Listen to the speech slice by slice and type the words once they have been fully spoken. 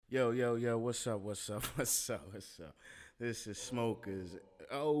Yo, what's up? This is Smokers.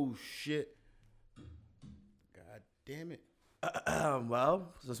 Oh, shit. God damn it.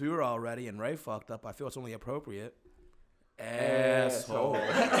 Well, since we were all ready and Ray fucked up, I feel it's only appropriate. Asshole.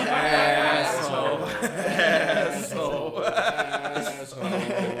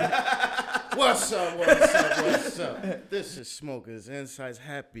 What's up? This is Smokers Insights.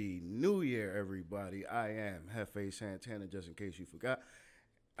 Happy New Year, everybody. I am Hefe Santana, just in case you forgot.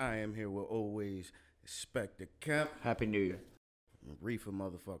 I am here with always Spectre Kemp. Happy New Year. Reefer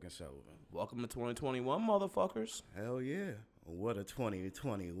motherfucking Sullivan. Welcome to 2021, motherfuckers. Hell yeah. What a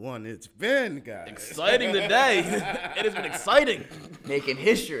 2021 it's been, guys. Exciting today. It has been exciting. Making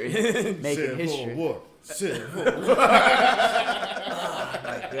history. Making history. Civil War. Oh,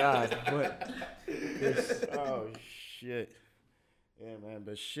 my God. What? Oh, shit. Yeah, man.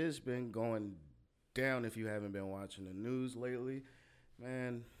 But shit's been going down if you haven't been watching the news lately.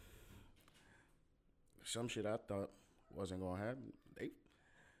 Man, some shit I thought wasn't going to happen.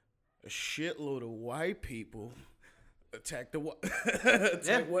 A shitload of white people attacked the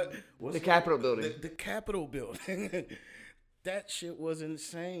Capitol building. The Capitol building. That shit was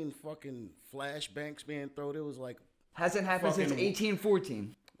insane. Fucking flashbangs being thrown. It was like hasn't happened since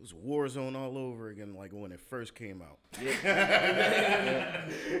 1814. It was a war zone all over again, like when it first came out. Yeah.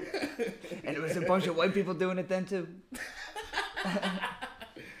 And it was a bunch of white people doing it then too.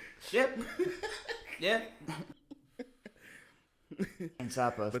 Yep. Yeah. And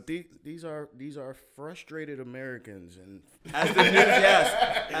stop us. But these are frustrated Americans, and As the news, yes.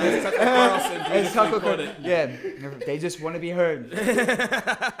 As Tucker Carlson beautifully put it. Yeah, they just want to be heard.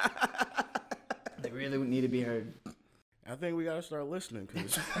 They really need to be heard. I think we gotta start listening,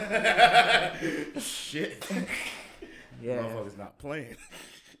 cause shit, Yeah, motherfuckers not playing.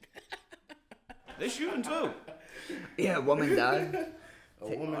 They shooting too. Yeah, a woman died. A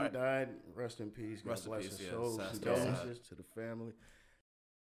woman died. Rest in peace. God bless her soul. Condolences to the family.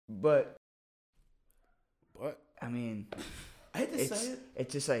 But I mean, I hate to say it.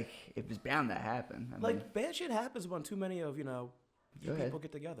 It's just like it was bound to happen. I mean, Bad shit happens when too many of, you people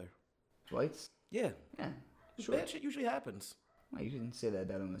get together. whites. Yeah. Yeah, sure. Bad shit usually happens. Well, you can say that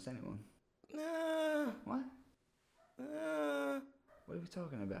about almost anyone. Nah. What? What are we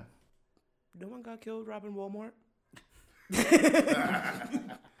talking about? No one got killed robbing Walmart?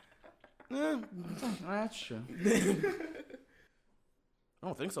 Well, that's true. I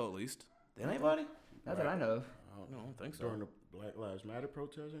don't think so, at least. Did anybody? Not that I know of. No, I don't think so. During the Black Lives Matter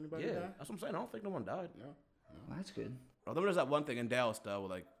protest, anybody Yeah, die? that's what I'm saying. I don't think no one died. No. Well, that's good. Although there's that one thing in Dallas,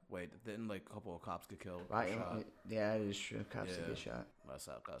 though, where, didn't, a couple of cops get killed? Or shot? Yeah, that is true. Cops that get shot. That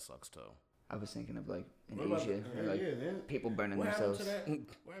sucks, too. I was thinking of, in What Asia, about- where, people burning What themselves. happened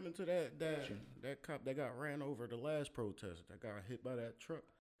to that cop that got ran over the last protest? That got hit by that truck.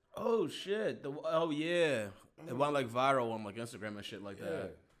 Oh, shit. Yeah. It went, viral on, Instagram and shit like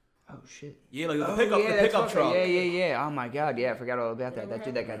that. Oh shit! Yeah, the pickup truck. Yeah. Oh my god, yeah, I forgot all about that. That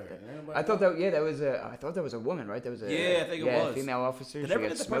dude that got that. I thought that was a woman, right? That was a I think it was female officer. Did ever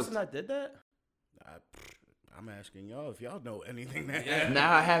get the person that did that? I'm asking y'all if y'all know anything that No,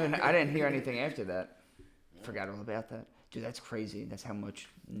 I haven't. I didn't hear anything after that. Forgot all about that. Dude, that's crazy. That's how much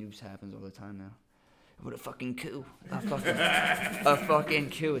news happens all the time now. What a fucking coup! A fucking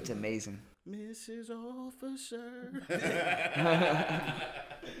coup! It's amazing. Mrs. Officer.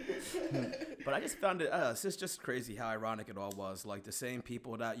 But I just found it's just crazy how ironic it all was. The same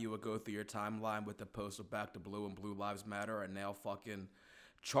people that you would go through your timeline with the post of Back to Blue and Blue Lives Matter are now fucking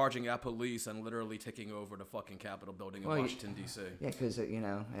charging at police and literally taking over the fucking Capitol building in Washington, D.C. Yeah, because,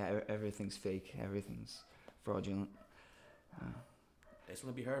 everything's fake. Everything's fraudulent. They just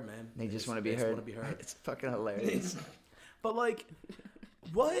want to be heard, man. They just want to be heard. It's fucking hilarious. But,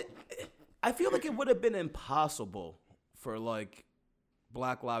 what? I feel like it would have been impossible for,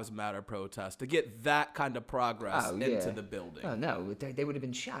 Black Lives Matter protests to get that kind of progress into the building. Oh, no. They would have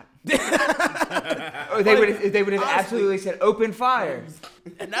been shot. Or they would have absolutely said, open fire.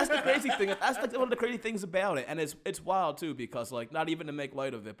 And that's the crazy thing. That's one of the crazy things about it. And it's wild, too, because, not even to make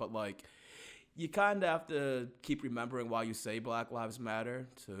light of it, but, you kind of have to keep remembering why you say Black Lives Matter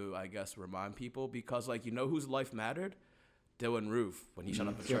to, I guess, remind people. Because, whose life mattered? Dylan Roof, when he shut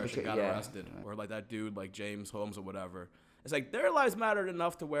up the church and got arrested. Or, that dude, James Holmes or whatever. It's their lives mattered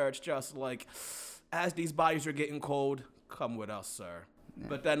enough to where it's just, as these bodies are getting cold, come with us, sir. Yeah.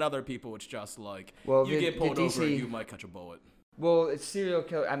 But then other people, it's just you get pulled over and you might catch a bullet. Well, it's serial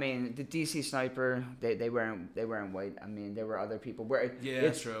killer. I mean, the DC sniper, they weren't white. I mean, there were other people.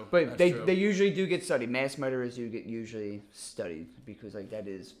 That's true. But they usually do get studied. Mass murderers do get usually studied because that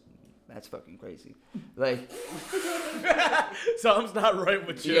is That's fucking crazy. Like, something's not right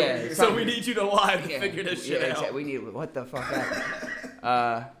with you. Yeah, so we need you to lie to figure this shit out. Exactly. We need, what the fuck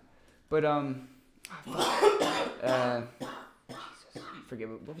happened? Forget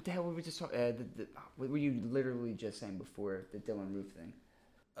what the hell were we just talking? What were you literally just saying before the Dylan Roof thing?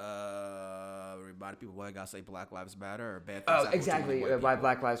 Remind people why I gotta say Black Lives Matter or bad things. Oh, happen to exactly. white Why people.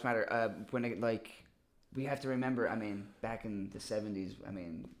 Black Lives Matter? When it, like, we have to remember. I mean, back in the 70s, I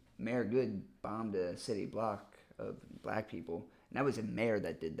mean, Mayor Good bombed a city block of black people, and that was a mayor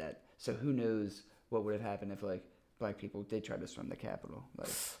that did that. So who knows what would have happened if, like, black people did try to storm the Capitol? Like,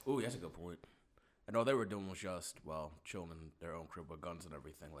 Ooh, that's a good point. And all they were doing was just, well, chilling in their own crib with guns and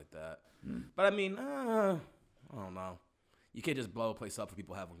everything like that. But I mean, I don't know. You can't just blow a place up for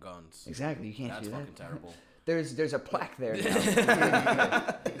people having guns. exactly, you can't That's do that. fucking terrible. There's a plaque there now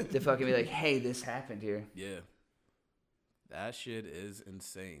to fucking be like, hey, this happened here. Yeah. That shit is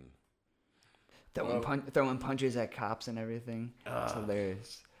insane. Throwing punches at cops and everything. It's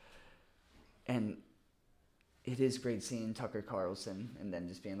hilarious. And it is great seeing Tucker Carlson and then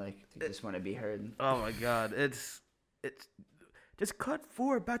just being like, they just want to be heard. Oh my God. It's just cut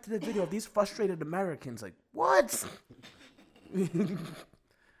forward back to the video of these frustrated Americans. Like, what?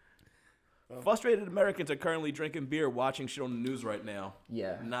 Frustrated Americans are currently drinking beer, watching shit on the news right now.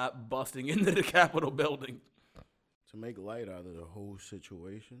 Yeah. Not busting into the Capitol building. To make light out of the whole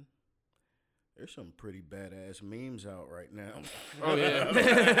situation, there's some pretty badass memes out right now. Oh, yeah.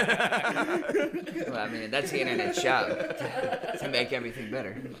 Well, I mean, that's the internet's job to make everything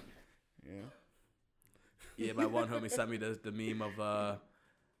better. Yeah. Yeah, my one homie sent me the meme of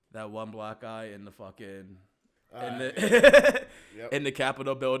that one black guy in the fucking in the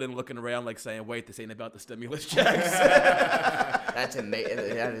Capitol building, looking around like saying, "Wait, this ain't about the stimulus checks." That's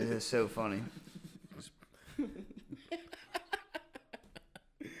amazing. That is so funny.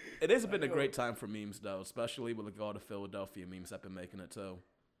 It has been a great time for memes, though, especially with all the Philadelphia memes I've been making it too.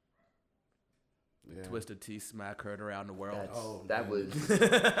 Yeah. Twisted Tea smack heard around the world. That was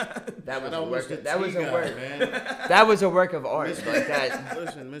a work of art. Like that.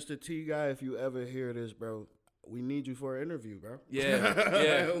 Listen, Mr. T guy, if you ever hear this, bro, we need you for an interview, bro.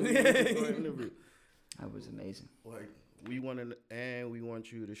 Yeah. We need you for an interview. That was amazing. Like we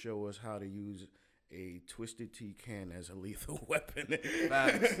want you to show us how to use a Twisted Tea can as a lethal weapon.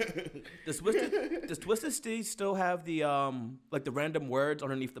 Does Twisted Tea still have the like the random words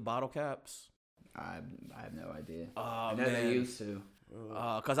underneath the bottle caps? I have no idea. Oh, I know they used to.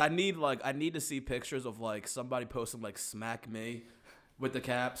 Cause I need to see pictures of like somebody posting like "smack me" with the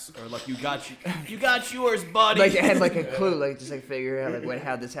caps, or like you got yours, buddy. Like it had like a clue, like just like figure out like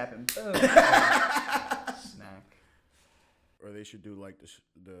how this happened. Boom. Snack. Or they should do like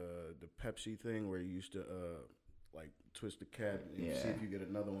the Pepsi thing where you used to like twist the cap and see if you get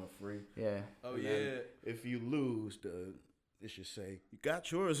another one free. Yeah. Oh And yeah. then if you lose, it should say you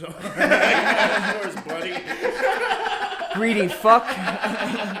got yours on. You got yours, buddy. Greedy fuck.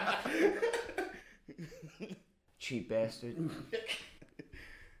 Cheap bastard.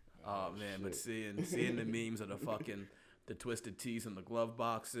 Oh man, but seeing the memes of the Twisted Teas in the glove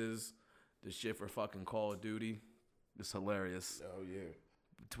boxes, the shit for fucking Call of Duty, it's hilarious. Oh yeah.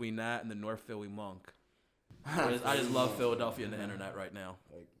 Between that and the North Philly Monk, I just love Philadelphia and the internet right now.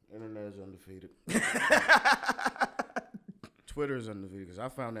 Like internet is undefeated. Twitter is undefeated because I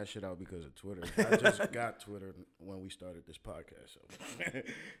found that shit out because of Twitter. I just got Twitter when we started this podcast, so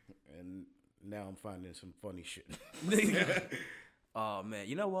and now I'm finding some funny shit. Oh man,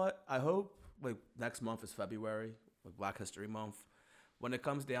 you know what? I hope like next month is February, like Black History Month. When it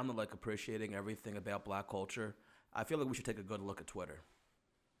comes down to like appreciating everything about Black culture, I feel like we should take a good look at Twitter.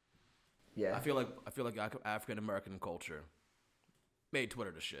 Yeah. I feel like African American culture made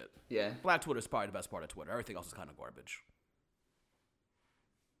Twitter the shit. Yeah. Black Twitter is probably the best part of Twitter. Everything else is kind of garbage.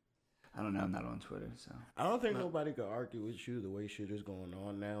 I don't know. I'm not on Twitter, so. I don't think nobody could argue with you the way shit is going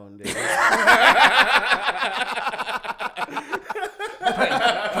on nowadays.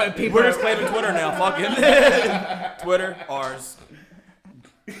 We're just claiming Twitter now. Fucking Twitter, ours.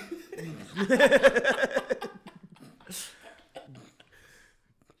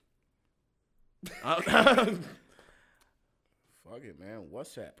 Fuck it, man.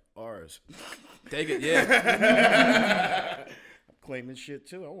 WhatsApp, ours. Take it, yeah. I'm claiming shit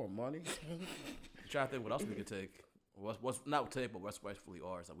too. I want money. Trying to think what else we could take. What's not take, but what's rightfully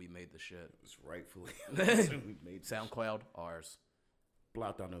ours that we made the shit. It's rightfully. We made SoundCloud, ours.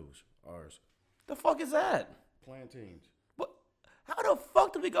 Blocked on those, ours. The fuck is that? Plantains. What? How the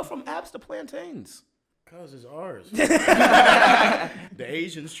fuck did we go from apps to plantains? Cause it's ours. The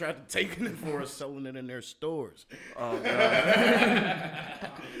Asians tried to take it for us, selling it in their stores. Oh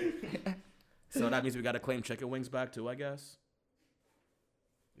god. So that means we got to claim chicken wings back too, I guess.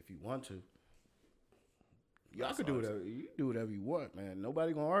 If you want to. Y'all could do whatever you want, man.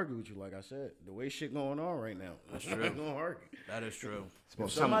 Nobody gonna argue with you, like I said. The way shit going on right now, that's true. Nobody gonna argue. That is true. Well,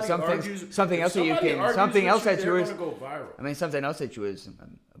 something else that you can, something else that you is. Go viral. I mean, something else that you is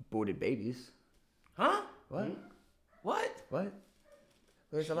aborted babies. Huh? What? Hmm? What? What?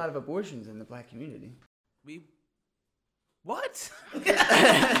 There's a lot of abortions in the black community. What?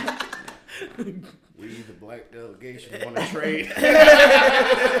 We, the black delegation, want to trade.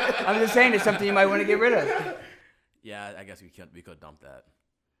 I'm just saying it's something you might want to get rid of. Yeah, I guess we could dump that.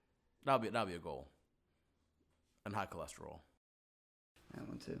 That'll be a goal. And high cholesterol. That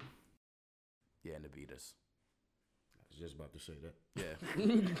one too. Yeah, and diabetes. I was just about to say that. Yeah.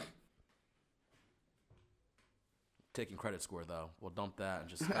 Taking credit score though, we'll dump that and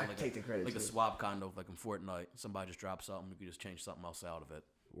just take the credit. Like a swap kind of like in Fortnite. Somebody just drops something, you can just change something else out of it.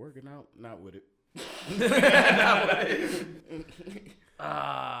 Working out, not with it. Y'all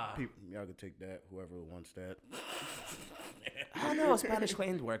can take that. Whoever wants that. I don't know if Spanish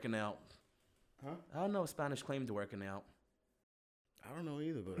claimed working out. Huh? I don't know if Spanish claimed working out. I don't know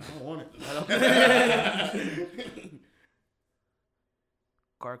either, but I don't want it.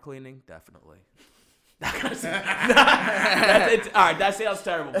 Car cleaning, definitely. All right, that sounds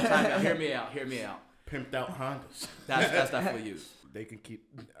terrible. But time out. Hear me out. Pimped out Hondas. That's definitely used. They can keep.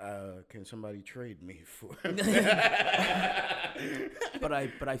 Can somebody trade me for? But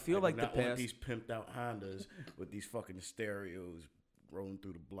I feel like the not want past. These pimped out Hondas with these fucking stereos rolling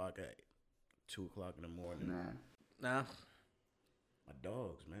through the block at 2:00 in the morning. Nah. My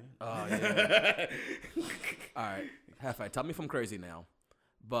dogs, man. Oh yeah. All right, Hefe, tell me if I'm crazy now,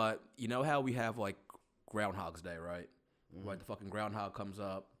 but you know how we have like Groundhog's Day, right? Mm-hmm. Like the fucking groundhog comes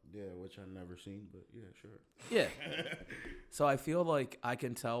up. Yeah, which I've never seen, but yeah, sure. Yeah. So I feel like I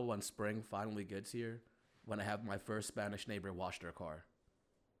can tell when spring finally gets here when I have my first Spanish neighbor wash their car.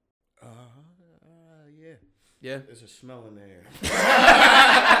 Yeah. Yeah? There's a smell in the air.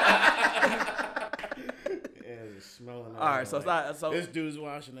 Yeah, there's a smell in the air. All right, so it's not... So this dude's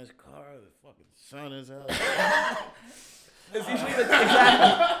washing his car, the fucking sun is out. It's usually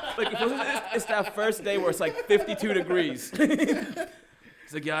it's that first day where it's like 52 degrees.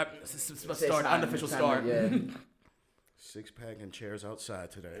 It's like, yeah, start, unofficial start. Yeah. 6-pack and chairs outside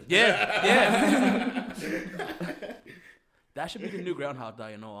today. Yeah. That should be the new Groundhog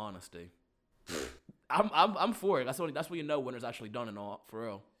Day, in all honesty. I'm for it. That's when you know winter's actually done and all, for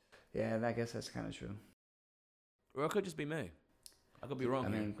real. Yeah, I guess that's kind of true. Or it could just be me. I could be wrong. I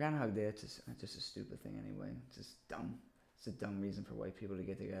mean, Groundhog Day, it's just a stupid thing anyway. It's just dumb. It's a dumb reason for white people to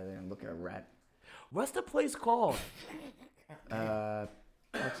get together and look at a rat. What's the place called?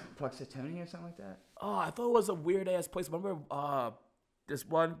 Puxatony or something like that? Oh, I thought it was a weird ass place. Remember this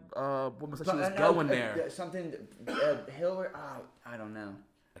one woman said she was going there. Something Hillary. I don't know.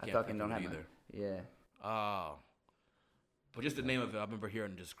 I fucking don't have either. Yeah. Oh. But just the name of it, I remember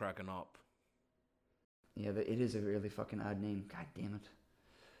hearing just cracking up. Yeah, it is a really fucking odd name. God damn it.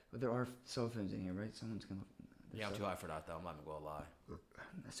 But there are cell phones in here, right? Someone's gonna. Yeah, I'm too high for that though. I'm not even gonna lie.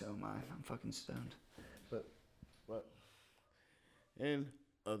 So am I. I'm fucking stoned. But in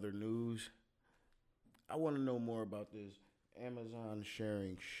other news, I want to know more about this Amazon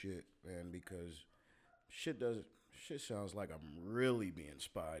sharing shit, man, because shit sounds like I'm really being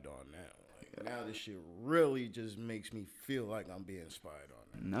spied on now. Like, now this shit really just makes me feel like I'm being spied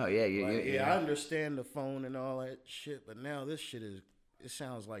on. No, yeah, I understand the phone and all that shit, but now this shit it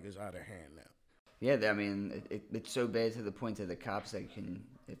sounds like it's out of hand now. Yeah, I mean, it's so bad to the point that the cops,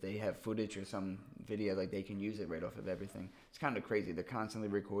 if they have footage or some video, like they can use it right off of everything. It's kind of crazy. They're constantly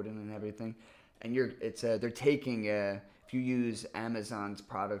recording and everything, and they're taking if you use Amazon's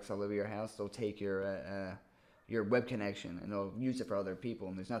products all over your house, they'll take your web connection and they'll use it for other people,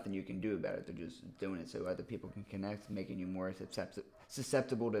 and there's nothing you can do about it. They're just doing it so other people can connect, making you more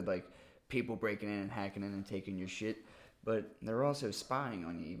susceptible to like people breaking in and hacking in and taking your shit. But they're also spying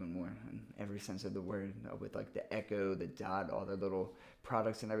on you even more in every sense of the word, with like the Echo, the Dot, all their little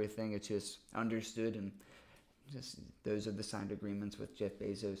products and everything. It's just understood, and just those are the signed agreements with Jeff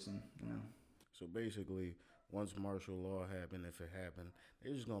Bezos, and So basically, once martial law happened, if it happened,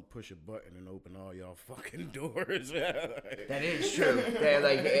 they're just gonna push a button and open all y'all fucking doors. That is true.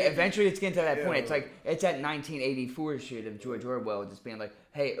 Eventually it's getting to that point. It's like it's that 1984 shit of George Orwell just being like,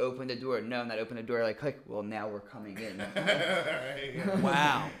 "Hey, open the door." No, not open the door. Like, click. Well, now we're coming in.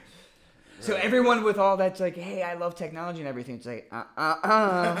 Wow. So everyone with all that's like, "Hey, I love technology and everything." It's like,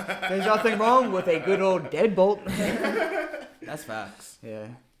 there's nothing wrong with a good old deadbolt. That's facts. Yeah.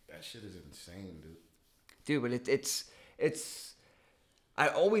 That shit is insane, dude. Dude, but it's. I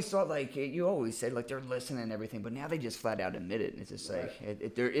always thought, like, you always said, like, they're listening and everything, but now they just flat out admit it. It's just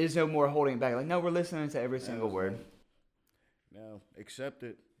like, there is no more holding back. Like, no, we're listening to every single word. Now, accept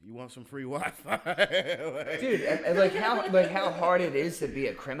it. You want some free Wi-Fi. Dude, and like how hard it is to be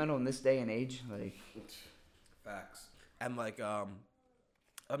a criminal in this day and age. Like, Facts. And like, I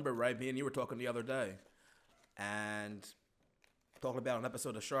remember, right, me and you were talking the other day, and talking about an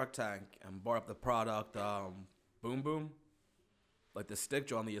episode of Shark Tank, and brought up the product, Boom Boom, like the stick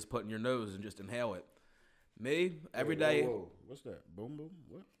John that you just put in your nose and just inhale it. Me, every day. Whoa. What's that? Boom Boom?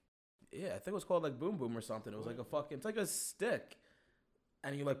 What? Yeah, I think it was called like Boom Boom or something. It was like it's like a stick.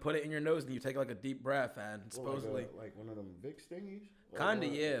 And you like put it in your nose and you take like a deep breath and supposedly like one of them Vicks thingies. Kinda,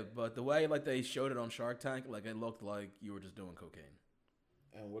 yeah. But the way like they showed it on Shark Tank, like it looked like you were just doing cocaine.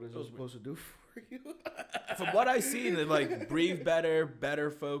 And what is it supposed to do for you? From what I seen, it like breathe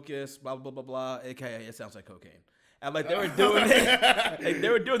better focus, blah blah blah blah. AKA, it sounds like cocaine. And like they were doing it, like, they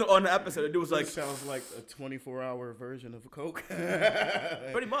were doing it on the episode. It was like it sounds like a 24-hour version of coke.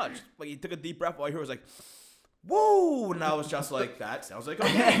 Pretty much. Like he took a deep breath while he was like, "Woo!" And I was just like, "That sounds like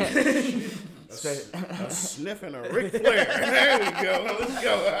cocaine." a sniff and a Ric Flair. There we go. Let's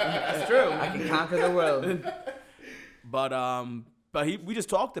go. That's true. I can conquer the world. But we just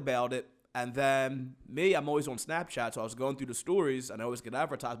talked about it, and then me, I'm always on Snapchat, so I was going through the stories, and I always get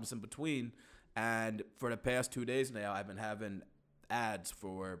advertisements in between. And for the past 2 days now, I've been having ads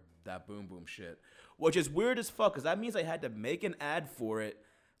for that Boom Boom shit, which is weird as fuck, because that means I had to make an ad for it,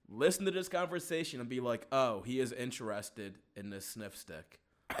 listen to this conversation, and be like, oh, he is interested in this sniff stick.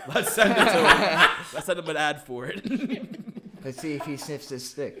 Let's send it to him. Let's send him an ad for it. Let's see if he sniffs this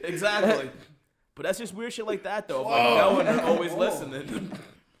stick. Exactly. But that's just weird shit like that, though. Like, no one are always listening.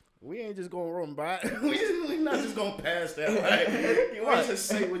 We ain't just gonna run by. We not just gonna pass that. Right? You want to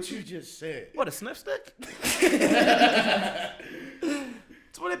say what you just said. What, a sniff stick?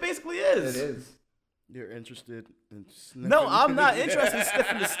 That's what it basically is. It is. You're interested in sniffing? No, I'm not interested in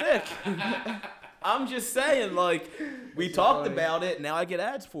sniffing the stick. I'm just saying, like, we talked about it, now I get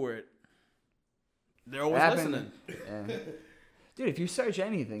ads for it. They're always listening. Yeah. Dude, if you search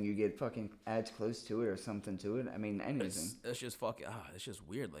anything, you get fucking ads close to it or something to it. I mean, anything. It's just fucking, it's just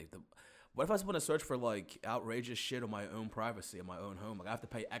weird. Like, what if I was going to search for, like, outrageous shit on my own privacy in my own home? Like, I have to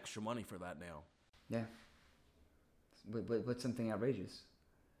pay extra money for that now. Yeah. What's something outrageous?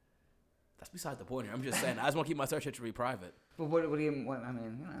 That's beside the point here. I'm just saying, I just want to keep my search history private. But what do you want? I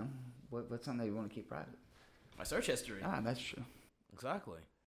mean, you know, what's something that you want to keep private? My search history. Ah, that's true. Exactly.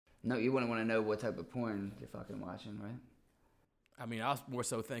 No, you wouldn't want to know what type of porn you're fucking watching, right? I mean, I was more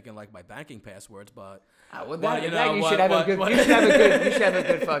so thinking like my banking passwords, but you should have a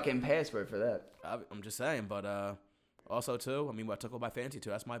good fucking password for that. I'm just saying, but also too, I mean, what took all my fancy to?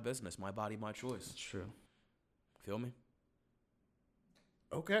 That's my business, my body, my choice. That's true. Feel me?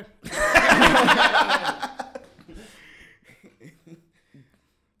 Okay.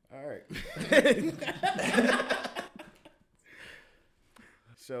 All right.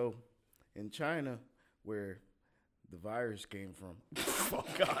 So, in China, where the virus came from, oh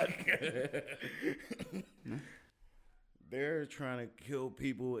God, they're trying to kill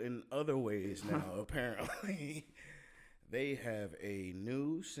people in other ways now. Apparently, they have a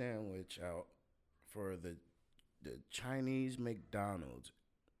new sandwich out for the Chinese McDonald's,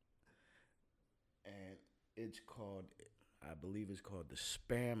 and it's called, I believe it's called the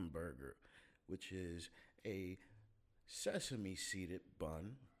Spam Burger, which is a sesame seeded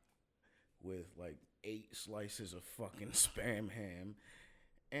bun with like 8 slices of fucking Spam ham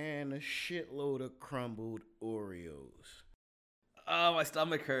and a shitload of crumbled Oreos. Oh, my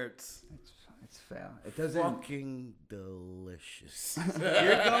stomach hurts. It's foul. It doesn't. Fucking delicious.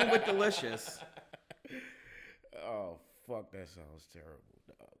 You're going with delicious. Oh, fuck, that sounds terrible,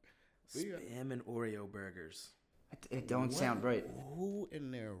 dog. Spam and Oreo burgers. It don't sound right. Who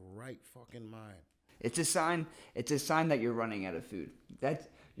in their right fucking mind? It's a sign. It's a sign that you're running out of food. That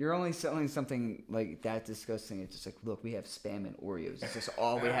you're only selling something like that disgusting. It's just like, look, we have Spam and Oreos. It's just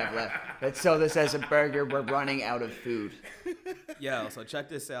all we have left. Let's sell this as a burger. We're running out of food. Yo, so check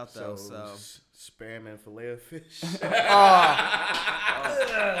this out though. So Spam and filet of fish.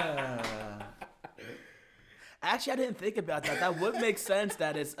 Actually, I didn't think about that. That would make sense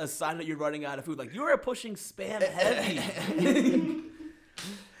that it's a sign that you're running out of food. Like, you are pushing Spam heavy.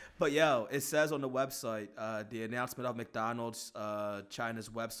 But, yo, it says on the website, the announcement of McDonald's China's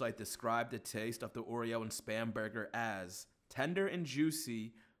website described the taste of the Oreo and Spam burger as tender and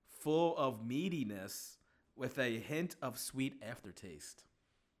juicy, full of meatiness, with a hint of sweet aftertaste.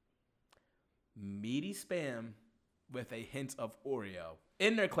 Meaty Spam with a hint of Oreo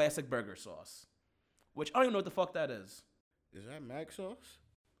in their classic burger sauce. Which I don't even know what the fuck that is. Is that mac sauce?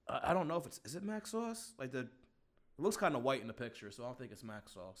 I don't know if is it mac sauce? Like it looks kind of white in the picture, so I don't think it's mac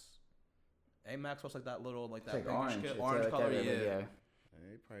sauce. Ain't mac sauce like that little like that It's like orange. It's orange like color? that, Yeah.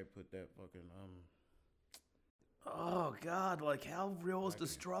 They probably put that fucking Oh God! Like how real is the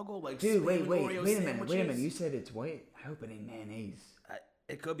struggle? Like Dude, wait Oreo a minute. sandwiches? You said it's white. I hope it ain't mayonnaise.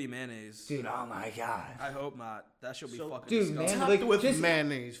 It could be mayonnaise. Dude, oh my God. I hope not. That should be fucking dude, disgusting. man, topped like, with just-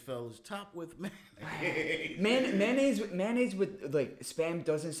 mayonnaise, fellas. Top with mayonnaise. Mayonnaise with like Spam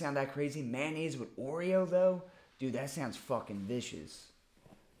doesn't sound that crazy. Mayonnaise with Oreo though, dude, that sounds fucking vicious.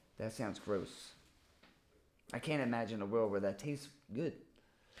 That sounds gross. I can't imagine a world where that tastes good.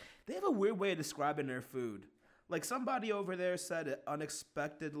 They have a weird way of describing their food. Like somebody over there said it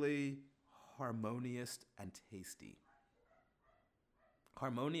unexpectedly harmonious and tasty.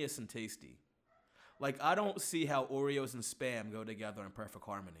 Harmonious and tasty. Like I don't see how Oreos and Spam go together in perfect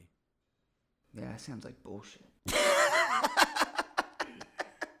harmony. Yeah, that sounds like bullshit.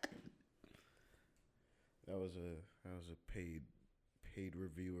 That was a paid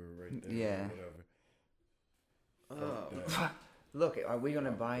reviewer right there. Yeah. Or whatever. Look, are we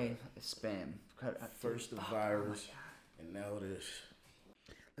gonna buy Spam? First the virus, and now this.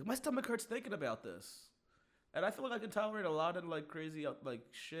 Like my stomach hurts thinking about this. And I feel like I can tolerate a lot of like crazy like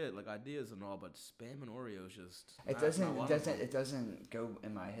shit, like ideas and all, but Spam and Oreos just It doesn't go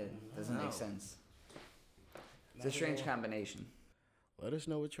in my head. It doesn't No. make sense. It's a strange combination. Let us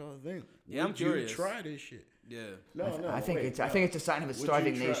know what y'all think. Yeah, I'm Would curious. you try this shit? Yeah. No, I think wait, I think it's a sign of a Would you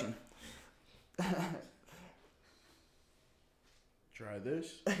starving try- nation. Try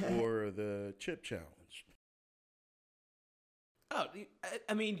this or the chip challenge. Oh,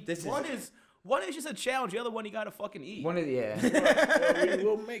 I mean, This one is just a challenge. The other one you gotta fucking eat. One of the Well,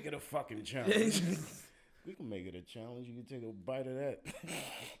 we'll make it a fucking challenge. We can make it a challenge. You can take a bite of that.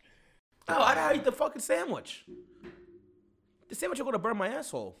 Oh, I gotta eat the fucking sandwich. The sandwich are gonna burn my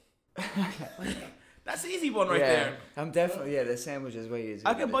asshole. That's the easy one right there. I'm definitely the sandwich is way easier.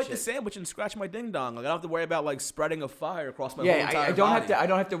 I can than bite chip. the sandwich and scratch my ding dong. Like I don't have to worry about like spreading a fire across my whole entire I don't body. have to. I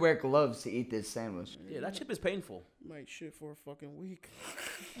don't have to wear gloves to eat this sandwich. Yeah, that chip is painful. Might shit for a fucking week.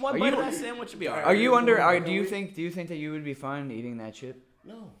 One Are bite you- of that sandwich should be alright. Are you under? Do you think that you would be fine eating that chip?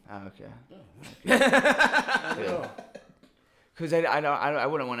 No. Oh, okay. No. Because I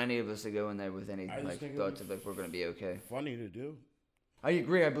wouldn't want any of us to go in there with any I just like think it thoughts would of like we're gonna be okay. Funny to do. I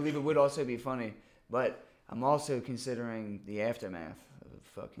agree. I believe it would also be funny, but I'm also considering the aftermath of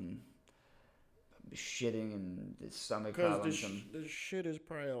fucking shitting and the stomach Because problems. the shit is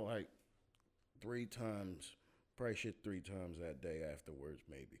probably like 3 times. Probably shit 3 times that day afterwards,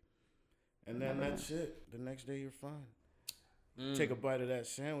 maybe. And then that's it. The next day you're fine. Take a bite of that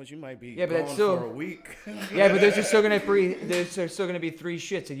sandwich, you might be Yeah, but that's gone still- for a week. Yeah, but there's still gonna be 3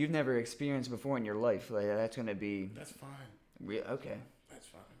 shits that you've never experienced before in your life. Like that's gonna be That's fine. okay. That's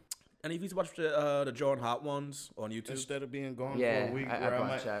fine. And if you watch the Joe and Hot ones on YouTube, Instead of being gone Yeah, for a week, I where,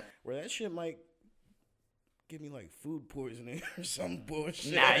 watch that. where that shit might give me like food poisoning or some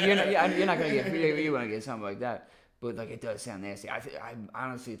bullshit. Nah, you're not gonna get. You want to get something like that, but like it does sound nasty. I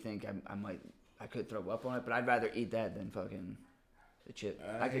honestly think I could throw up on it, but I'd rather eat that than fucking the chip.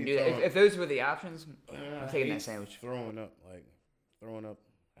 I could do that if those were the options. I'm taking that sandwich. Throwing up,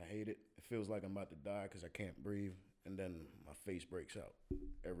 I hate it. It feels like I'm about to die because I can't breathe, and then my face breaks out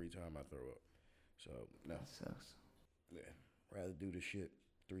every time I throw up. So no, That sucks. yeah, rather do the shit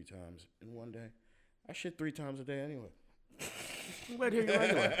 3 times in one day. I shit 3 times a day anyway. I'm glad to hear you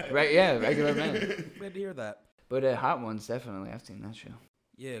anyway. Right? Yeah, regular man. Glad to hear that. But Hot Ones definitely. I've seen that show.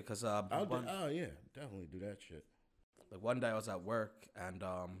 Yeah, because Oh yeah, definitely do that shit. like one day I was at work and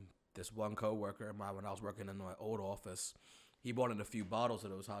this one coworker of mine when I was working in my old office, he bought in a few bottles of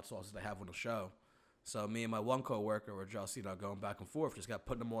those hot sauces they have on the show. So me and my one coworker were just, going back and forth, just got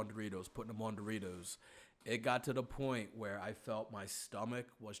putting them on Doritos. It got to the point where I felt my stomach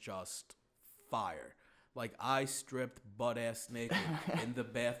was just fire. Like I stripped butt ass naked in the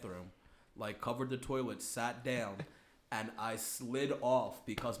bathroom, like covered the toilet, sat down, and I slid off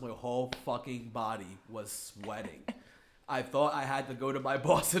because my whole fucking body was sweating. I thought I had to go to my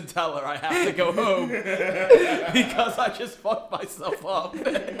boss and tell her I have to go home because I just fucked myself up.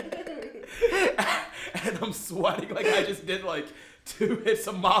 And I'm sweating like I just did like 2 hits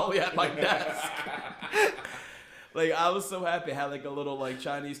of Molly at my desk. Like I was so happy. I had like a little like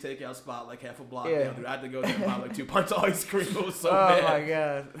Chinese takeout spot like half a block down. Dude, I had to go there and buy like 2 pints of ice cream. It was so bad. Oh my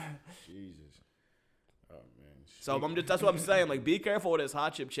god. Jesus. Oh man. So that's what I'm saying. Like, be careful with this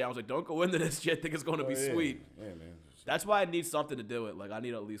hot chip challenge. Like, don't go into this shit think it's gonna be yeah. sweet. Yeah, man. That's why I need something to do it. Like, I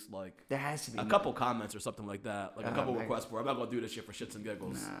need at least, like, There has to be a couple comments or something like that. Like, a couple my requests where I'm not going to do this shit for shits and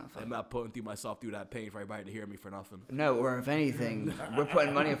giggles. Nah, I'm not putting myself through that pain for everybody to hear me for nothing. No, or if anything, we're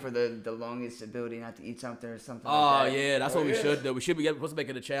putting money for the longest ability not to eat something or something Oh, like that. yeah, that's what we should do. We should be supposed to make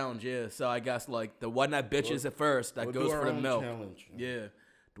it a challenge, yeah. So I guess, like, the one that bitches at first, that goes for the milk. Challenge. Yeah.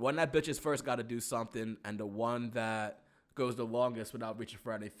 The one that bitches first got to do something, and the one that goes the longest without reaching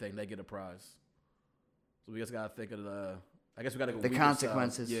for anything, they get a prize. So we just got to think of I guess we got to go. The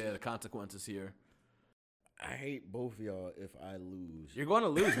consequences. Yeah, the consequences here. I hate both of y'all if I lose. You're going to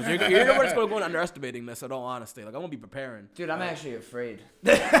lose. Cause you're just going to go underestimating this, in all honesty. Like, I'm going to be preparing. Dude, I'm actually afraid.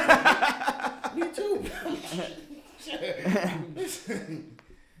 Me too.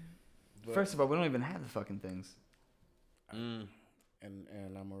 First of all, we don't even have the fucking things. And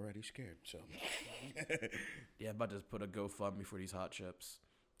I'm already scared. So Yeah, I'm about to put a GoFundMe for these hot chips.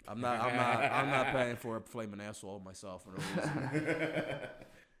 I'm not paying for a flaming asshole myself for no reason.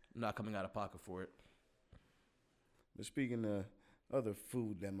 I'm not coming out of pocket for it. But speaking of other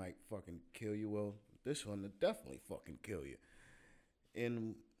food that might fucking kill you, well, this one will definitely fucking kill you.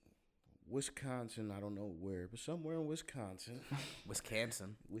 In Wisconsin, I don't know where, but somewhere in Wisconsin.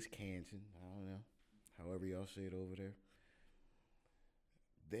 Wisconsin, I don't know. However y'all say it over there.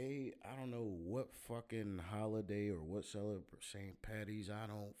 I don't know what fucking holiday or what St. Patty's. I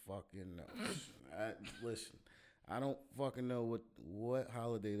don't fucking know. Listen, I don't fucking know what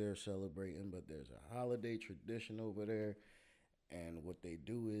holiday they're celebrating, but there's a holiday tradition over there, and what they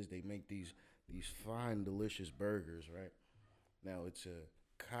do is they make these fine, delicious burgers, right? Now it's a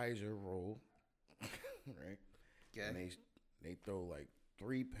Kaiser roll, right? Okay. And they throw like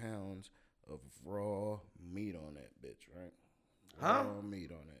 3 pounds of raw meat on that bitch, right? Huh? Raw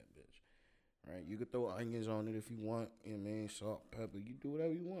meat on that bitch, right? You could throw onions on it if you want. You know what I mean? Salt, pepper. You do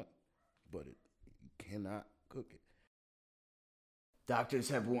whatever you want, but you cannot cook it. Doctors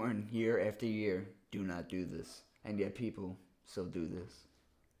have warned year after year, do not do this. And yet people still do this.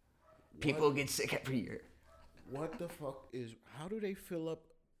 People get sick every year. What the fuck is? How do they fill up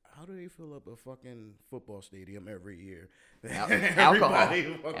a fucking football stadium every year?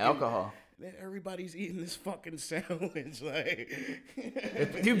 Alcohol. Everybody's eating this fucking sandwich. Like,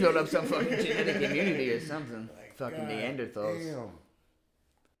 if you build up some fucking genetic immunity or something, like, fucking God Neanderthals. Damn.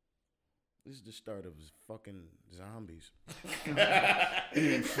 This is the start of fucking zombies.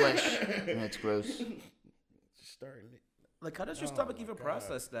 Eating flesh. That's gross. Just starting it. Like, how does your stomach even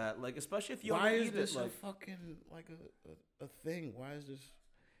process that? Like, especially if you Why eat is this it, like, a fucking like a thing? Why is this?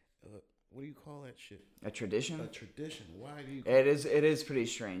 What do you call that shit? A tradition? A tradition. Why do you? It is pretty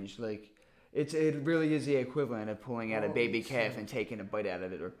strange. Like, it really is the equivalent of pulling out a baby calf and taking a bite out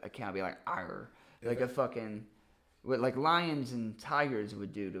of it, or a cow be like, "Arr," like a fucking, what like lions and tigers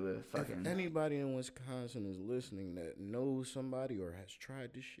would do to a fucking. If anybody in Wisconsin is listening that knows somebody or has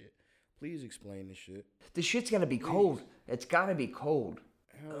tried this shit, please explain this shit. The shit's gotta be cold. It's gotta be cold.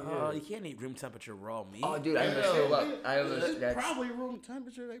 Hell yeah. you can't eat room temperature raw meat. Oh, dude, I almost threw up. It's probably room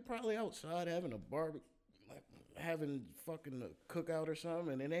temperature. They probably outside having a barbecue, like having fucking a cookout or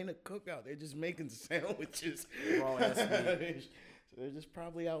something, and it ain't a cookout. They're just making sandwiches. Raw ass meat. So they're just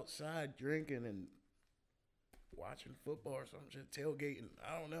probably outside drinking and watching football or some shit, tailgating.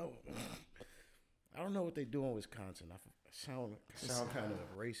 I don't know. I don't know what they do in Wisconsin. I sound kind of a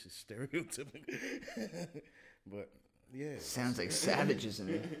racist stereotypical, but yeah. Sounds like savages in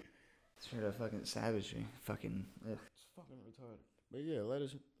it. Straight up fucking savagery. Fucking. Ugh. It's fucking retarded. But yeah, let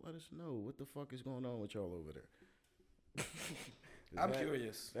us know what the fuck is going on with y'all over there. I'm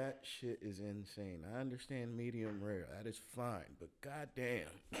curious. That shit is insane. I understand medium rare. That is fine, but goddamn.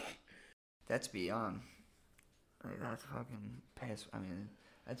 That's beyond. Like, that's fucking past. I mean,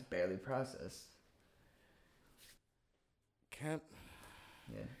 that's barely processed. Camp.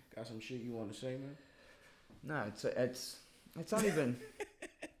 Yeah. Got some shit you want to say, man? No, it's not even.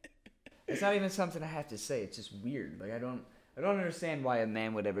 It's not even something I have to say. It's just weird. Like I don't understand why a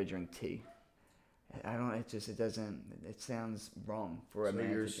man would ever drink tea. I don't. It doesn't. It sounds wrong for a man.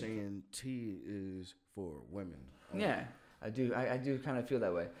 So you're to drink. saying tea is for women? Yeah, I do. I do kind of feel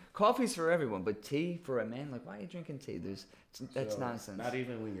that way. Coffee's for everyone, but tea for a man. Like, why are you drinking tea? That's nonsense. Not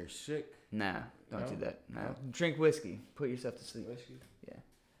even when you're sick. Nah, don't do that. No. No? Drink whiskey. Put yourself to sleep. Whiskey? Yeah.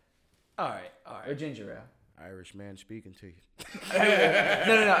 All right. Or ginger ale. Irish man speaking to you.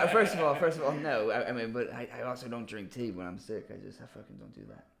 No. First of all, no. I mean, but I also don't drink tea when I'm sick. I fucking don't do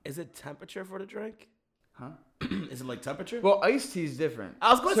that. Is it temperature for the drink? Huh? Is it like temperature? Well, iced tea is different.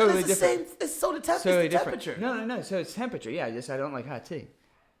 I was going to say it's the different. same. It's so the Totally it's the different. temperature. No. So it's temperature. Yeah, I don't like hot tea.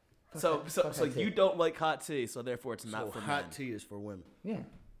 So hot tea. you don't like hot tea, so therefore it's not So for hot men. tea is for women Yeah.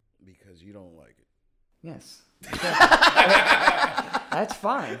 because you don't like it. Yes. That's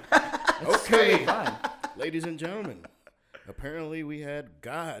fine. That's Okay. totally fine. Ladies and gentlemen, apparently we had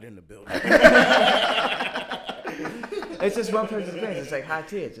God in the building. It's just one person's experience. It's like hot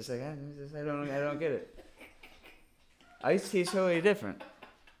tea. It's just like I don't get it. Iced tea is totally different.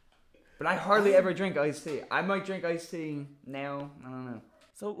 But I hardly ever drink iced tea. I might drink iced tea now. I don't know.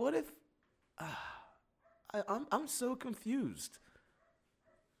 So what if? I'm so confused.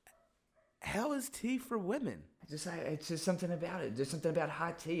 How is tea for women? It's just something about it. There's something about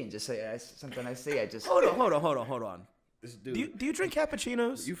hot tea and just something I see. I just Hold on. This dude, Do you drink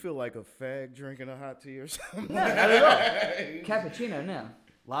cappuccinos? you feel like a fag drinking a hot tea or something? No, not at all. Cappuccino, no.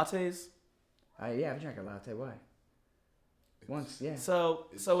 Lattes? Yeah, I drank a latte. Why? Once, yeah. So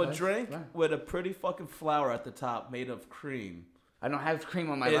a drink Right. with a pretty fucking flower at the top made of cream I don't have cream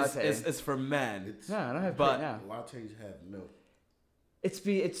on my is latte. is for men. No, I don't have but- cream. No. Lattes have milk. It's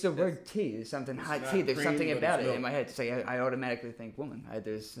the word tea. There's something It's hot not tea. There's cream, something but about it's it milk. in my head. It's like I automatically think woman. I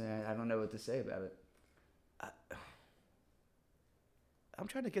don't know what to say about it. I'm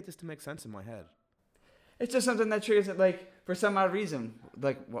trying to get this to make sense in my head. It's just something that triggers it. Like for some odd reason,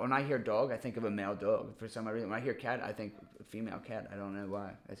 like when I hear dog, I think of a male dog. For some odd reason, when I hear cat, I think a female cat. I don't know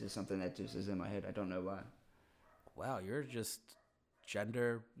why. It's just something that just is in my head. I don't know why. Wow, you're just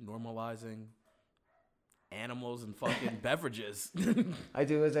gender normalizing animals and fucking beverages. I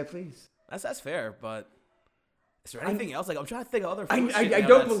do as I please. That's fair, but is there anything else? Like I'm trying to think of other. I food shit don't now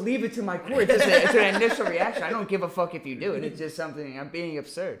that's- believe it to my core. It's an initial reaction. I don't give a fuck if you do it. It's just something. I'm being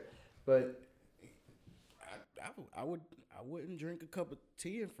absurd, but. I wouldn't drink a cup of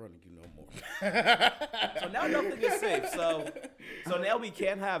tea in front of you no more. So now nothing is safe. So now we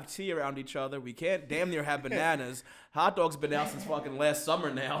can't have tea around each other. We can't damn near have bananas. Hot dogs been out since fucking last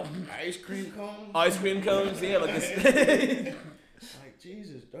summer now. Ice cream cones? Ice cream cones, yeah, like this. Like,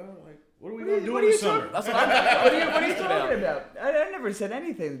 Jesus, dog. Like, what are we going to do in the summer? That's what What are you talking talking about? I never said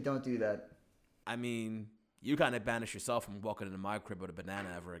anything. Don't do that. I mean, you kind of banish yourself from walking into my crib with a banana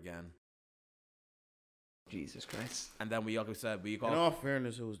ever again. Jesus Christ. And then we, like we said, we In call. all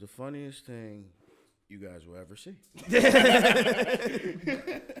fairness, it was the funniest thing you guys will ever see.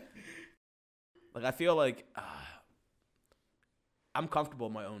 Like I feel like I'm comfortable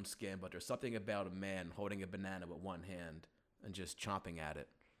in my own skin, but there's something about a man holding a banana with one hand and just chomping at it.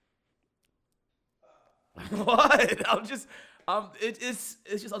 What? It's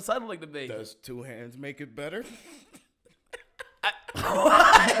just unsettling to me. Does two hands make it better?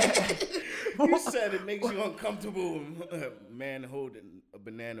 You said it makes you uncomfortable, man holding a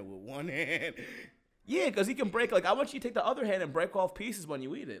banana with one hand. Yeah, because he can break. Like I want you to take the other hand and break off pieces when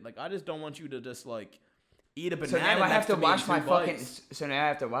you eat it. Like I just don't want you to just like eat a banana. So now I have next to me in wash my two fucking. bites. So now I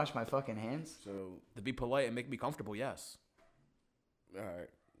have to wash my fucking hands. So, To be polite and make me comfortable, yes. all right,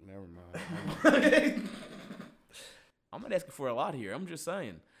 never mind. I'm not asking for a lot here. I'm just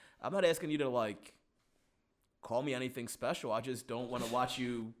saying. I'm not asking you to like call me anything special. I just don't want to watch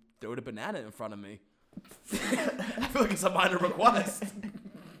you throw the banana in front of me. I feel like it's a minor request.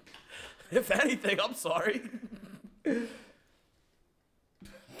 If anything, I'm sorry. I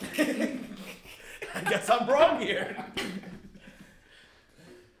guess I'm wrong here.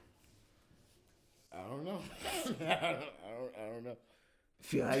 I don't know. I don't know.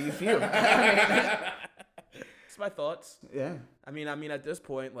 Feel how you feel. It's my thoughts. Yeah. I mean, at this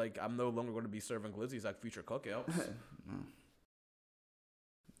point, like, I'm no longer going to be serving glizzies like future cookouts.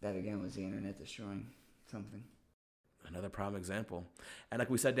 That again was the internet destroying something. Another prime example. And like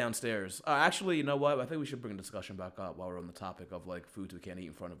we said downstairs, actually, you know what? I think we should bring a discussion back up while we're on the topic of like foods we can't eat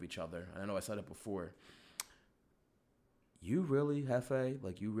in front of each other. And I know I said it before. You really, Hefe,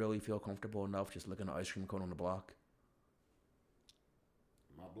 like you really feel comfortable enough just licking an ice cream cone on the block?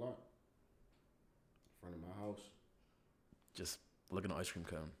 My block. In front of my house. Just licking an ice cream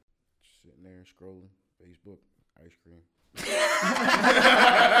cone. Just sitting there scrolling. Facebook. Ice cream.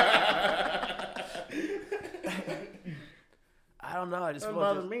 I don't know. I just Doesn't feel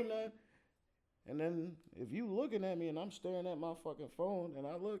bother like me none. And then if you looking at me and I'm staring at my fucking phone and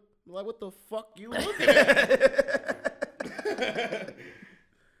I look like, what the fuck you looking at?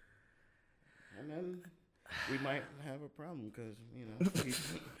 And then we might have a problem because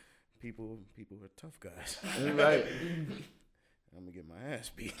people are tough guys. Right. I'm gonna get my ass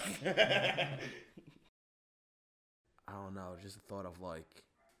beat. I don't know. Just the thought of like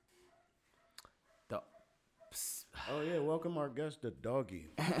the. Oh yeah, welcome our guest, the doggy.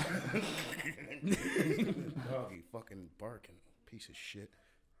 Doggy, fucking barking, piece of shit.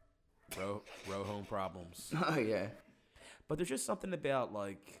 Row home problems. Oh yeah. But there's just something about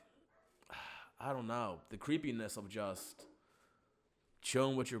like, I don't know, the creepiness of just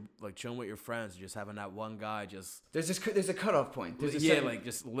chilling with your friends, just having that one guy just there's a cutoff point. There's a yeah, certain, like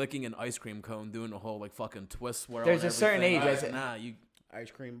just licking an ice cream cone, doing the whole like fucking twist swirl. There's and a certain age. everything. Nah, you. Ice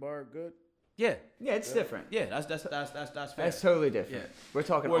cream bar, good. Yeah, Yeah, it's different. yeah, that's fair. That's totally different. Yeah. We're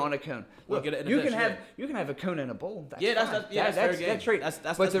talking Or- on a cone. or Look, get it in a you dish, can have yeah. you can have a cone in a bowl. That's Yeah, that's fine. fair game. That's great. That's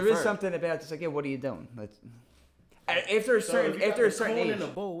but there is preferred. something about it's like, yeah, what are you doing? After a So certain if you got after a the certain cone age, in a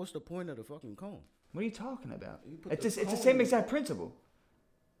bowl, what's the point of the fucking cone? what are you talking about? You put It's the it's the cone same in- exact principle.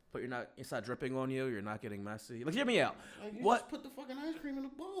 But it's not dripping on you. You're not getting messy. Like, hear me out. Like, you What? just put the fucking ice cream in a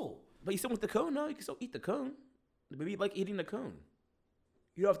bowl. But you still want the cone? No, you can still eat the cone. Maybe you like eating the cone.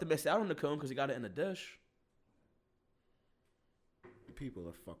 You don't have to miss out on the cone because you got it in a dish. People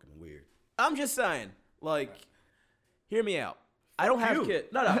are fucking weird. I'm just saying, like, hear me out. I don't have you. kids.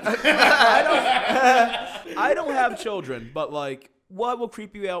 No. I don't have children, but like, what will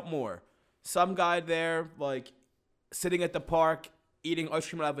creep you out more? Some guy there, like, sitting at the park eating ice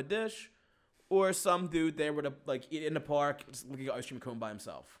cream out of a dish, or some dude there with a like in the park just looking at ice cream cone by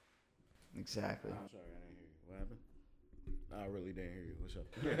himself. Exactly. I'm sorry, I didn't hear you. What happened? I really didn't hear you. What's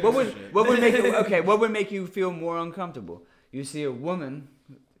up? What would make you feel more uncomfortable? You see a woman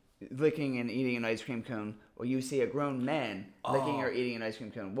licking and eating an ice cream cone, or you see a grown man licking or eating an ice cream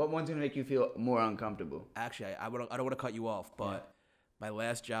cone. What one's gonna make you feel more uncomfortable? Actually, I don't want to cut you off, but my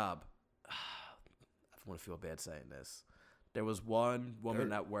last job, I want to feel bad saying this. There was one woman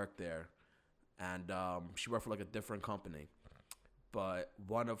that worked there, and she worked for like a different company, but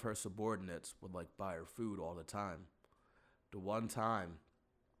one of her subordinates would like buy her food all the time. The one time,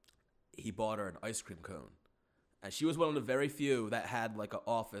 he bought her an ice cream cone, and she was one of the very few that had like an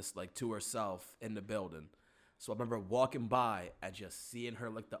office like to herself in the building. So I remember walking by and just seeing her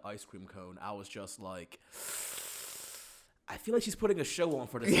lick the ice cream cone. I was just like, I feel like she's putting a show on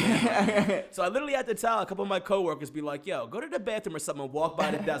for this man. So I literally had to tell a couple of my coworkers, be like, yo, go to the bathroom or something and walk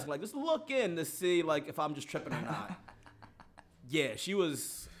by the desk. Like, just look in to see like if I'm just tripping or not. Yeah, she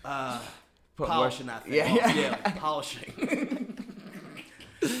was polishing that thing. Yeah, like, polishing.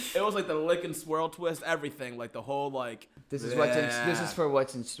 It was like the lick and swirl twist, everything. Like the whole like. This is for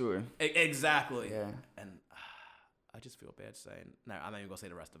what's in store. Exactly. Yeah. And I just feel bad saying. No, I'm not even gonna say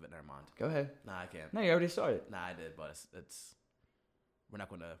the rest of it. Never mind. Go ahead. Nah, I can't. No, you already started. Nah, I did, but it's we're not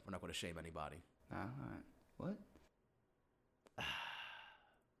gonna shame anybody. Oh, all right. What?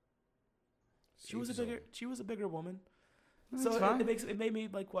 She was a bigger woman. That's So fine. it made me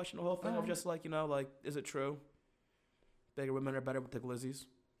like question the whole thing of Alright. just like, like, is it true? Bigger women are better with the glizzies.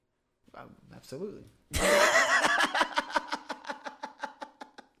 Absolutely.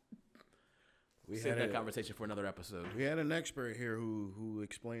 Save that conversation for another episode. We had an expert here who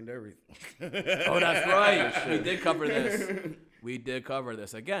explained everything. Oh, that's right. We did cover this. We did cover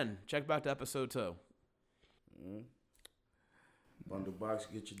this. Again, check back to episode 2. Bundle box,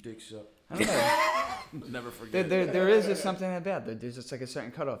 get your dicks up. I don't know. Never forget. There is just something about that. There's just like a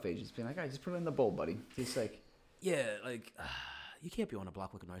certain cutoff age. It's being like, all right, just put it in the bowl, buddy. Just like, Yeah, like you can't be on a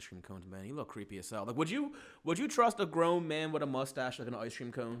block looking ice cream cones, man. You look creepy as hell. Like, would you trust a grown man with a mustache like an ice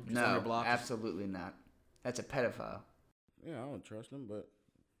cream cone just on your no, block? absolutely not. That's a pedophile. Yeah, I don't trust him, but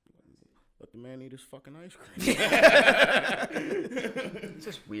let the man eat his fucking ice cream. It's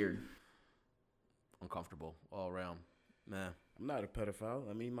just weird. Uncomfortable all around, man. I'm not a pedophile.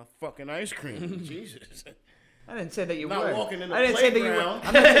 I mean, my fucking ice cream. Jesus. I didn't say that you Not were. walking in the I didn't say that you were.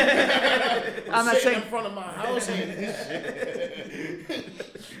 playground. I'm not Sitting saying. in front of my house eating this shit.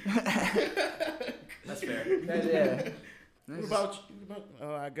 That's fair. Yeah. What about you?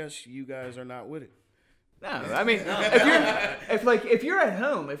 Oh, I guess you guys are not with it. No, I mean, if you're at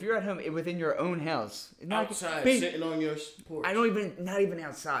home within your own house, not Outside, be- sitting on your porch. not even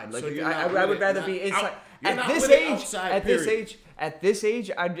outside. Like So if- you're I not would with it, rather not be inside. out- you're At not this with it age, outside, at this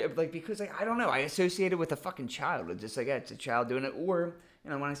age, I'd like because like I don't know, I associate it with a fucking child. It's just like it's a child doing it, or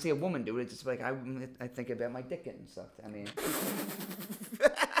when I see a woman do it, it's just like I think about my dick getting sucked. I mean,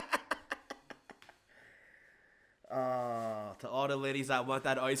 To all the ladies that want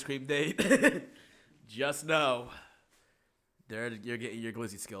that ice cream date, just know, you're getting your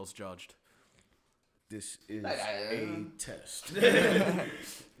glizzy skills judged. This is a test.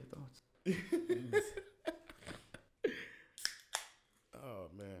 Oh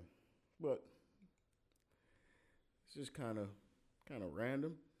man, but it's just kind of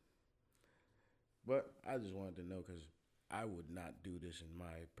random. But I just wanted to know because I would not do this in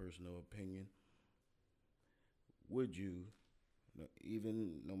my personal opinion. Would you,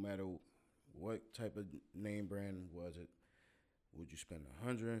 even no matter what type of name brand was it, would you spend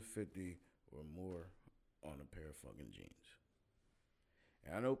 $150 or more on a pair of fucking jeans?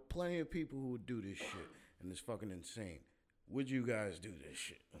 And I know plenty of people who would do this shit, and it's fucking insane. would you guys do this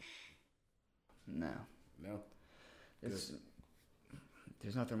shit? No. No?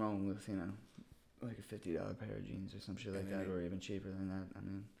 There's nothing wrong with, like a $50 pair of jeans or some shit like that, or even cheaper than that. I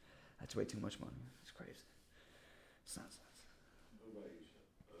mean, that's way too much money. It's crazy. It's nonsense. What about you?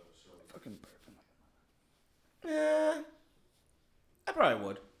 Fucking burping. Yeah, I probably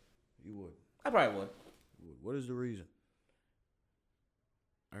would. You would? I probably would. You would. What is the reason?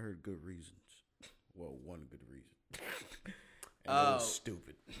 I heard good reasons. Well, one good reason. And it was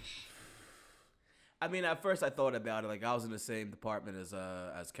stupid. I mean, at first I thought about it. Like, I was in the same department as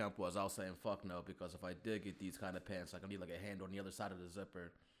Kemp was. I was saying, fuck no, because if I did get these kind of pants, like, I need, like, a hand on the other side of the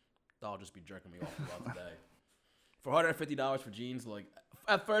zipper. That'll just be jerking me off throughout the day. For $150 for jeans, like,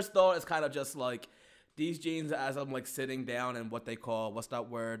 at first thought, it's kind of just, like, these jeans as I'm, like, sitting down and what they call, what's that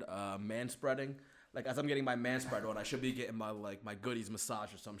word, man-spreading. Like, as I'm getting my man spread on, I should be getting my, like, my goodies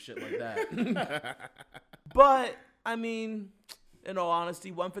massage or some shit like that. But, I mean, in all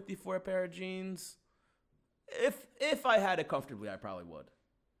honesty, $150 for a pair of jeans... If I had it comfortably, I probably would.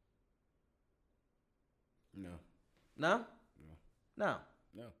 No. No? No.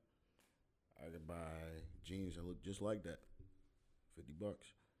 No. I could buy jeans that look just like that. $50.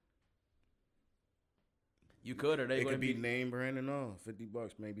 You could, or they could going to be name brand and all.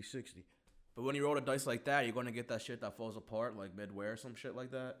 $50, maybe 60. But when you roll the dice like that, you're going to get that shit that falls apart, like mid-wear, some shit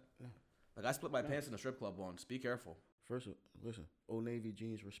like that. No. Like, I split my pants in the strip club once. Be careful. First, listen. Old Navy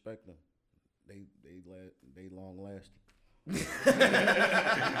jeans, respect them. They long lasting.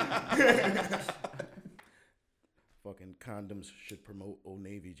 Fucking condoms should promote Old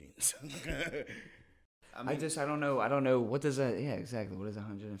Navy jeans. I don't know. What does that? Yeah, exactly. What is a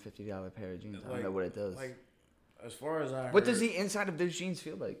 $150 pair of jeans? I don't know what it does. Like, as far as I heard, what does the inside of those jeans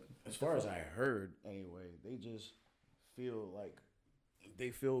feel like? As far as I heard, anyway, they just feel like they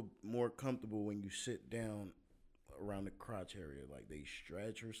feel more comfortable when you sit down around the crotch area, like they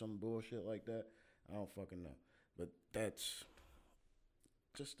stretch or some bullshit like that. I don't fucking know, but that's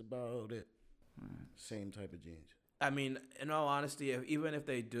just about it. Same type of jeans. I mean, in all honesty, even if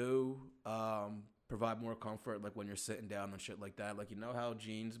they do provide more comfort, like when you're sitting down and shit like that, like, you know how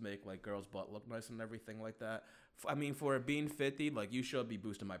jeans make like girls' butt look nice and everything like that. I mean, for it being 50, like, you should be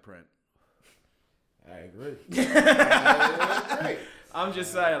boosting my print. I agree. I'm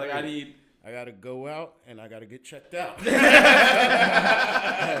just saying, like, I gotta go out and I gotta get checked out.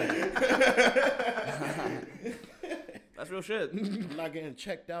 That's real shit. I'm not getting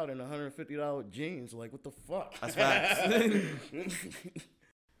checked out in $150 jeans. Like, what the fuck? That's facts.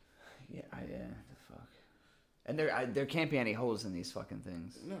 Yeah, the fuck. And there can't be any holes in these fucking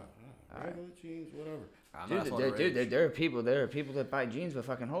things. No, regular jeans, whatever. Dude, there are people that buy jeans with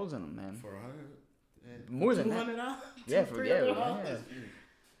fucking holes in them, man. For more than $200? that. Yeah, yeah.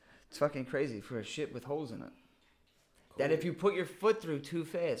 It's fucking crazy for a shit with holes in it. Cool. That if you put your foot through too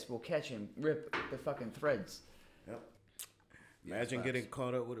fast, will catch and rip the fucking threads. Yep. Imagine getting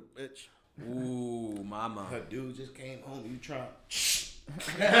caught up with a bitch. Ooh, mama. Her dude just came home. You try.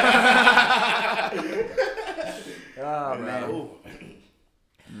 Oh, man.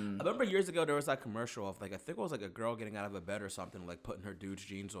 I remember years ago there was that commercial of, like, I think it was like a girl getting out of a bed or something, like putting her dude's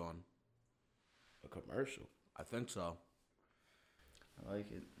jeans on. A commercial? I think so. I like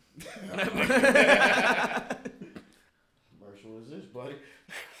it. Commercial is this, buddy?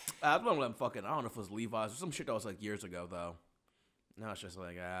 I don't know fucking. I don't know if it was Levi's or some shit that was like years ago though. Now it's just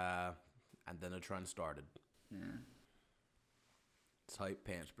like and then the trend started. Yeah. Tight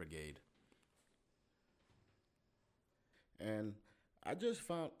pants brigade. And I just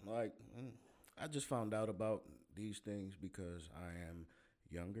found out about these things because I am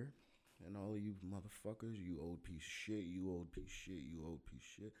younger. And all of you motherfuckers, you old piece of shit, you old piece of shit, you old piece of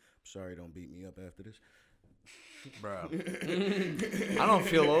shit. I'm sorry, don't beat me up after this. Bro. I don't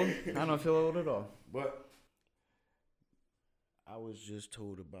feel old. I don't feel old at all. But I was just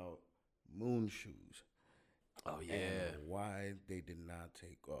told about moon shoes. Oh, yeah. And why they did not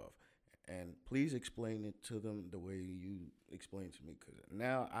take off. And please explain it to them the way you explained to me, because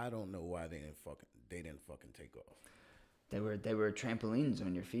now I don't know why they didn't fucking take off. They were trampolines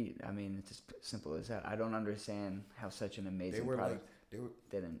on your feet. I mean, it's as simple as that. I don't understand how such an amazing product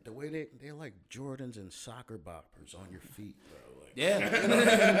didn't. The way they're like Jordans and soccer boppers on your feet, bro. Like,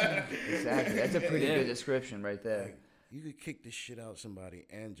 Yeah. Exactly. That's a pretty good description right there. Like, you could kick this shit out somebody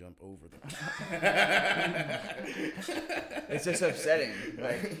and jump over them. It's just upsetting.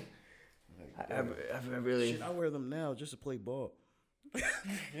 Like I really. Shit, I wear them now just to play ball. That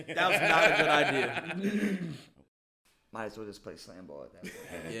was not a good idea. Might as well just play slam ball at that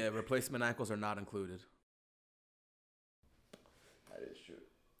point. Yeah, replacement ankles are not included. That is true.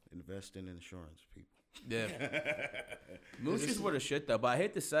 Invest in insurance, people. Yeah. Moon shoes were the shit though, but I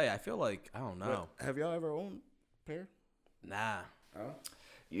hate to say, I feel like I don't know. But have y'all ever owned a pair? Nah. Oh?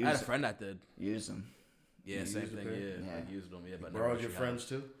 I had a friend that did. Use them. Yeah, You same used a thing. pair? Yeah, Yeah. I used them. Yeah, but Borrowed your friends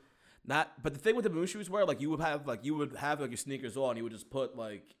too? Not, but the thing with the moon shoes were like you would have like your sneakers on, you would just put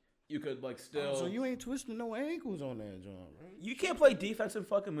like you could like still. So you ain't twisting no ankles on that joint, right? You can't play defense in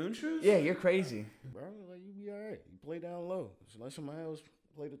fucking moon shoes. Yeah, you're crazy. Bro, like you be alright. You play down low. So let somebody else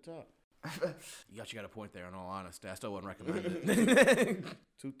play the top. You got a point there. In all honesty, I still wouldn't recommend it.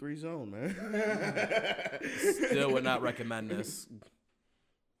 2-3 zone, man. Still would not recommend this.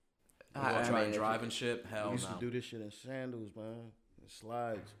 I Try mean, driving shit. Hell We used no. to do this shit in sandals, man. And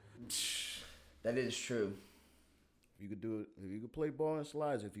slides. That is true. If you could do it, if you could play ball and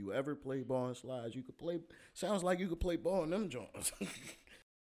slides, if you ever play ball and slides, you could play. Sounds like you could play ball in them joints.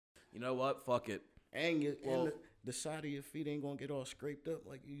 You know what? Fuck it. And the side of your feet ain't gonna get all scraped up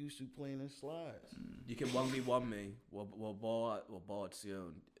like you used to playing in slides. You can 1v1 me. We'll ball at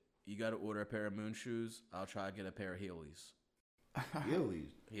soon. You got to order a pair of moon shoes. I'll try to get a pair of Heelys.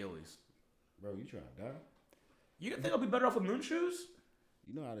 Heelys. Bro, you trying to die? You think I'll be better off with moon shoes?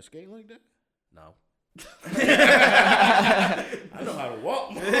 You know how to skate like that? No. I know how to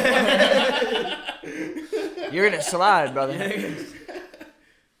walk. You're gonna slide, brother.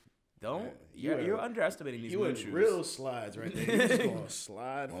 Don't. You You're underestimating these You moon in shoes. real slides right there. You just gonna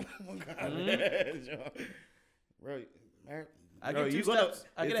slide on one guy. Bro, man. I Bro, get you two steps.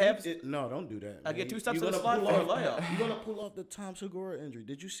 I get a half. No, don't do that. I man. get 2 steps You in the gonna slide pull for a off- layup. You're gonna pull off the Tom Segura injury.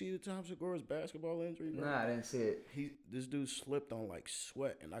 Did you see the Tom Segura's basketball injury, bro? Nah, I didn't see it. This dude slipped on like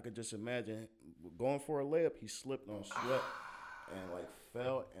sweat, and I could just imagine going for a layup. He slipped on sweat and like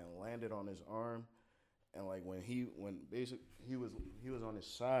fell and landed on his arm, and like when he was on his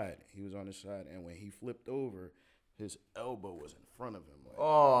side, and when he flipped over, his elbow was in front of him. Like,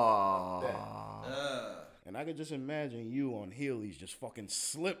 Oh. that. And I could just imagine you on Heelys just fucking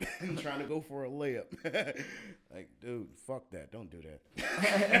slipping, trying to go for a layup. Like, dude, fuck that. Don't do that.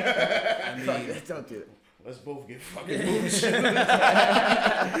 I mean, Don't do it. Let's both get fucking moves. Don't do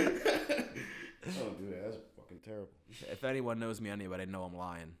that. That's fucking terrible. if anyone knows me anyway, they know I'm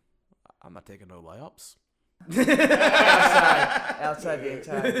lying. I'm not taking no layups. Outside the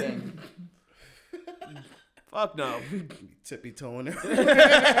entire thing. Fuck no. Tippy toeing it.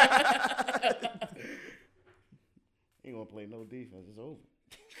 Ain't gonna play no defense. It's over.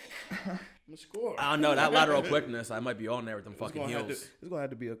 I'm gonna score. I don't know that lateral quickness. I might be on there with them fucking heels. It's gonna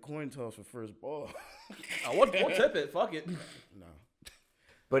have to be a coin toss for first ball. We'll tip it. Fuck it. No.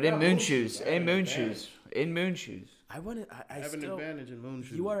 But in moon shoes. In moon shoes. In moon shoes. I wouldn't. I have an still. advantage in moon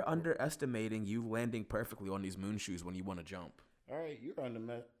shoes. You are underestimating you landing perfectly on these moon shoes when you want to jump. All right, you're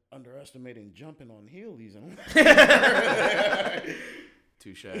underestimating jumping on Heelys.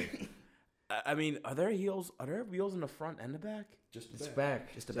 Touche. I mean, are there heels? Are there wheels in the front and the back? Just It's the back.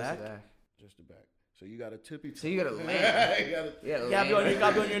 back. Just the back? Just the back. So you got a tippy. So you gotta land. You gotta- You gotta Yeah, land. you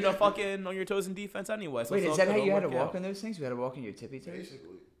gotta be on your fucking on your toes in defense anyway. So Wait, it's is all that how good, you it'll had to work walk out. on those things? You had to walk on your tippy toes? Basically,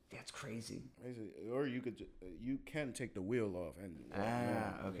 That's crazy. or you could you can take the wheel off and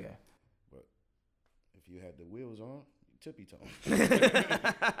Okay. But if you had the wheels on, you tippy toe.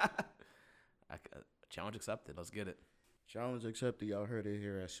 Challenge accepted. Let's get it. Challenge accepted. Y'all heard it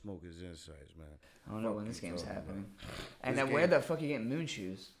here at Smokers Insights, man. I don't know Fuck when this you game's talking happening. about. And This then where game- the fuck are you getting moon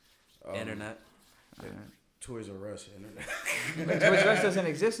shoes? Internet. Toys R Us internet. Toys R Us doesn't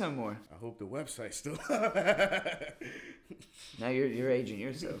exist no more. I hope the website's still. Now you're aging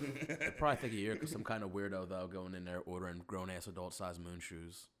yourself. They're probably thinking you're some kind of weirdo though, going in there ordering grown ass adult size moon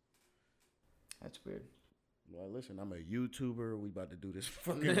shoes. That's weird. Well, listen, I'm a YouTuber. We about to do this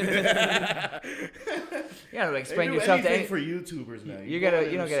fucking. You gotta explain They do yourself to anything any- for YouTubers now. You go gotta- in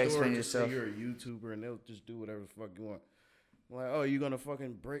you the don't gotta store, explain just say yourself. You're a YouTuber, and they'll just do whatever the fuck you want. Like, oh, you gonna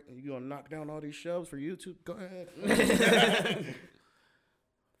fucking break? You gonna knock down all these shelves for YouTube? Go ahead.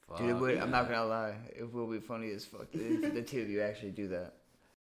 Dude, it would, I'm not gonna lie. It will be funny as fuck. The two of you actually do that.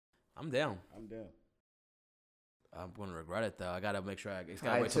 I'm down. I'm down. I'm gonna regret it though. I gotta make sure. It's gotta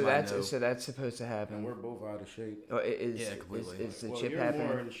Alright, wait so till I that's know. so that's supposed to And happen. we're both out of shape. Oh, Yeah, completely. Is the Well, chip you're happening?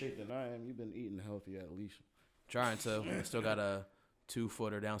 more in shape than I am. You've been eating healthy at least. Trying to. I still got a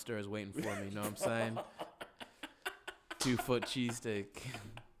 2-footer downstairs waiting for me. You know what I'm saying? 2-foot cheesesteak.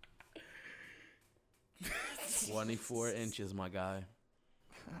 24 inches, my guy.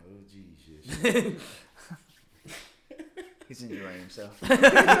 Oh Jesus. He's enjoying himself.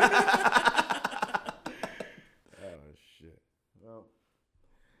 Oh shit. Well,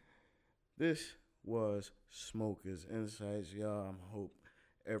 this was Smokers Insights, y'all. I hope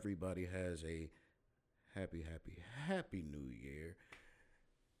everybody has a happy New Year.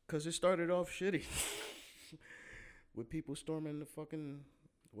 Because it started off shitty. With people storming the fucking,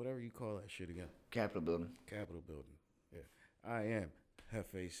 whatever you call that shit again. Capitol building. Capitol building. Yeah. I am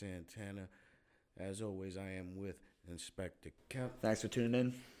Hefe Santana. As always, I am with Inspector Kemp. Thanks for tuning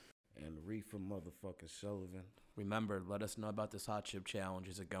in. And Reefer motherfucking Sullivan. Remember, let us know about this hot chip challenge.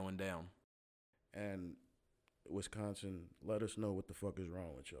 Is it going down? And Wisconsin, let us know what the fuck is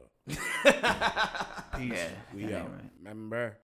wrong with y'all. Peace. Yeah, We out. right. Remember?